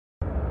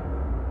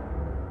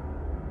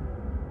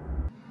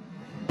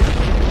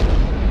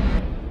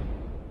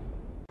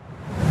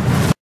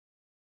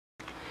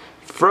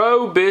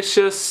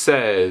FROBISHER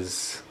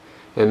Says,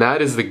 and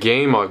that is the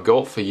game I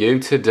got for you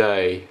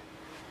today.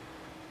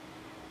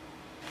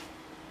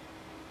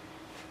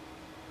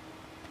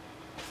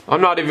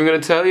 I'm not even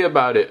going to tell you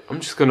about it. I'm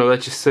just going to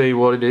let you see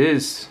what it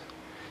is.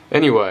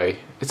 Anyway,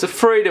 it's a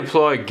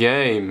free-to-play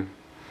game.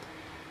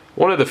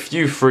 One of the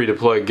few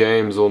free-to-play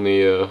games on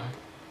the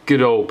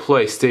good old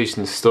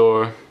PlayStation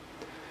Store.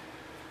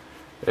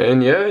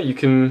 And yeah, you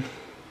can,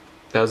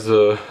 as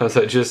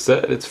I just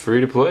said, it's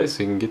free to play,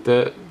 so you can get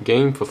that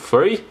game for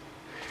free.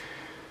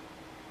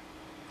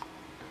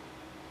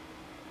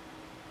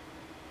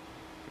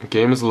 The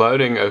game is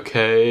loading.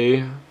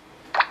 Okay.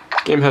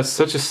 This game has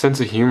such a sense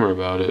of humor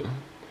about it.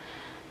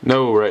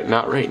 No,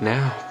 not right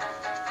now.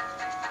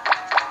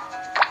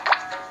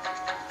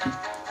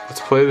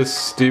 Let's play this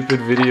stupid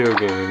video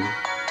game.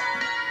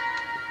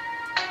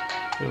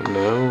 I don't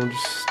know,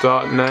 just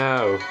start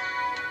now.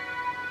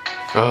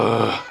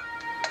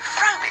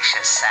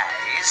 FROBISHER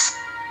Says.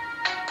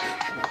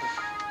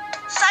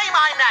 Say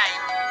my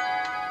name.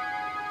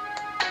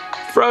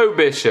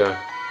 FROBISHER.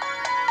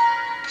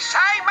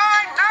 Say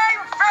my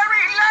name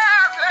very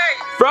loudly.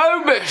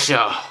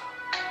 FROBISHER.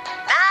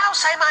 Now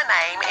say my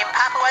name in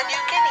Papua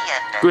New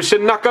Guinean.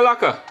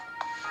 Gushenakalaka.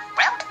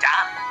 Well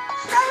done.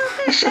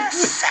 FROBISHER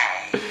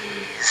Says.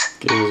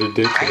 Game is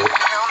ridiculous. Bring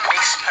on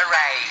this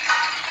parade.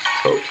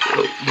 Oh,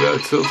 got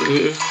tilted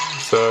here.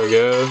 Sorry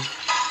guys.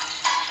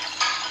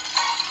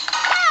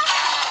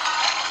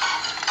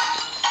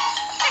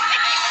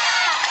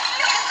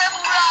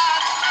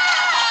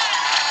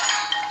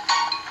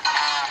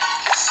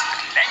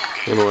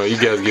 Anyway, you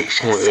guys get the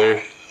point there.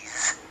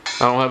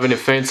 I don't have any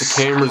fancy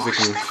cameras that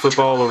can flip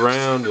all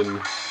around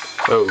and...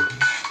 Oh.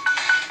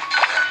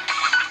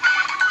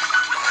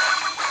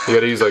 You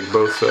gotta use like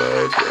both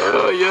sides.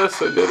 Oh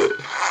yes, I did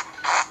it.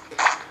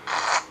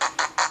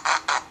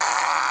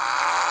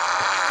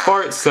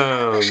 Fart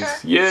sounds.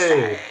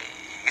 Yay.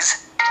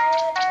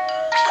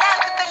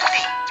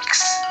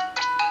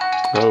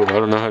 Oh, I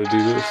don't know how to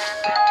do this.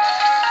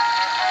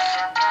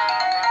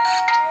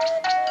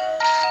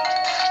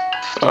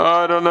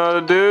 I don't know how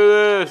to do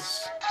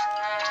this.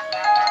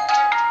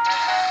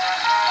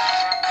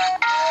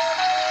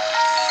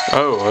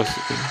 Oh, I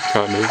see.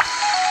 Kind of.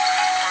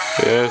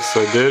 Yes,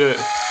 I did it.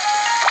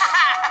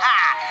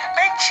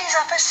 Benches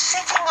are for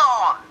sitting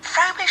on.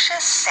 FROBISHER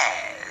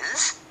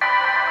Says.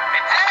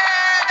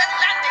 Prepare the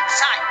landing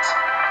site.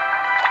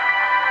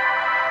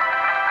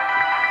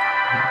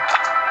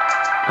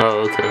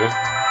 Oh, okay.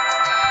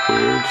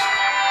 Weird.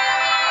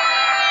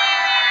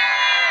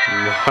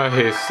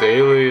 Nice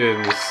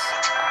aliens.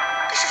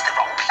 This is the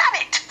wrong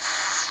planet.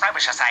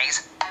 FROBISHER Says.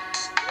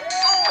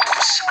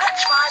 Ooh,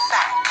 scratch my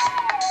back.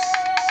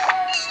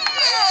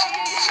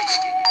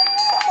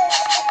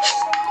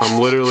 I'm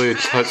literally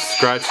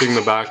scratching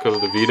the back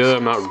of the Vita.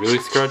 I'm not really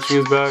scratching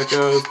his back,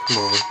 guys. Come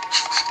on.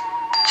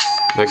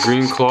 That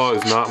green claw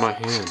is not my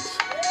hands.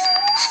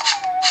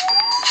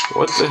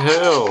 What the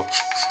hell?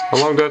 How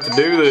long do I have to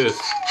do this?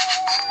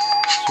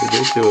 It's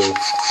ridiculous.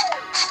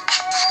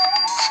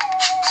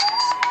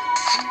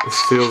 This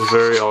feels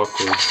very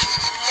awkward.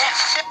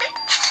 Left a bit,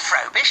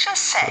 FROBISHER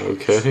Says.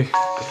 Okay.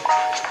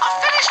 I've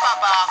finished my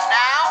bath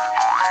now.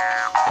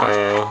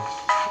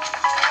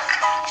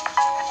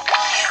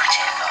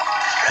 Beautiful.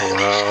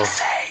 Wow.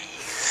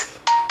 Says.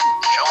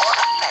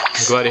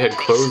 I'm glad he had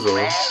clothes on.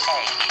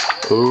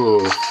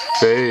 Ooh,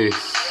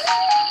 face.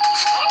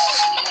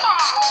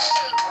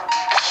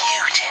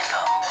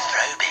 Beautiful.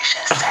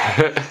 FROBISHER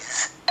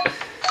Says.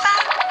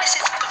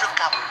 Mrs.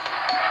 Bubblegum.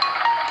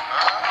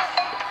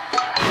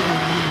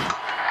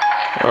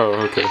 Oh,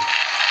 okay.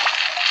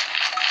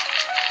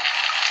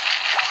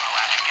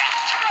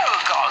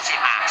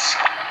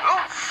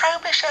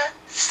 FROBISHER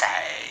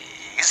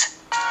Says.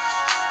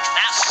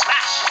 Now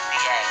smash the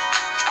egg.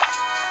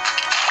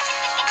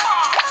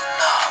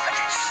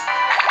 Marvelous.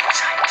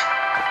 Tight.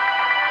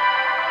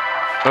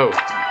 Oh.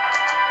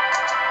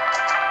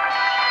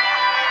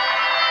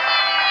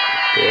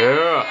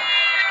 Yeah.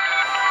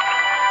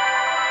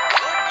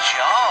 Good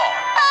job.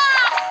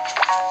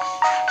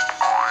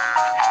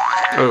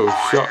 Oh,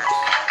 shucks.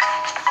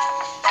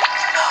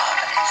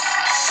 Marvelous.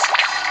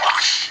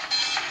 Squash.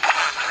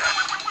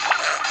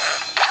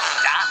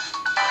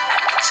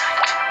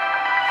 Tight.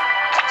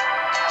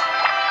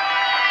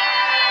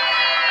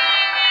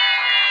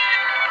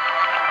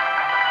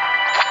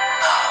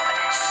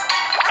 Marvelous.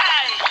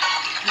 Right.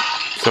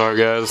 Sorry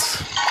guys,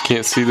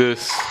 can't see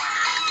this. Look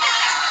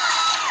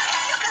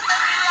at the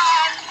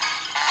run.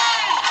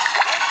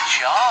 Good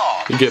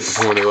job. You get the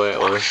point of that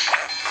one.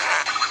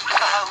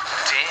 Oh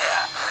dear.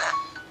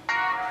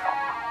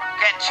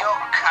 Get your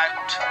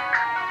coat.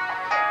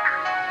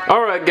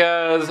 Alright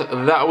guys,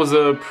 that was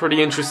a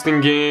pretty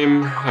interesting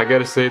game. I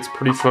gotta say it's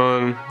pretty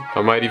fun.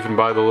 I might even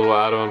buy the little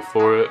add-on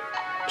for it.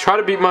 Try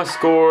to beat my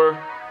score.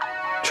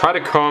 Try to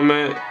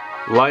comment.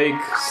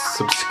 Like,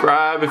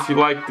 subscribe if you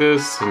like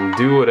this, and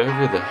do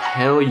whatever the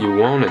hell you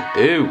want to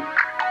do.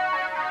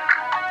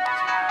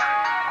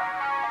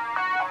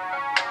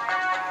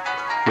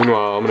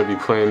 Meanwhile, I'm going to be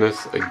playing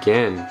this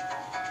again.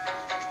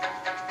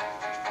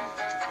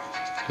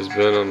 has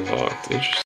been unlocked. Interesting.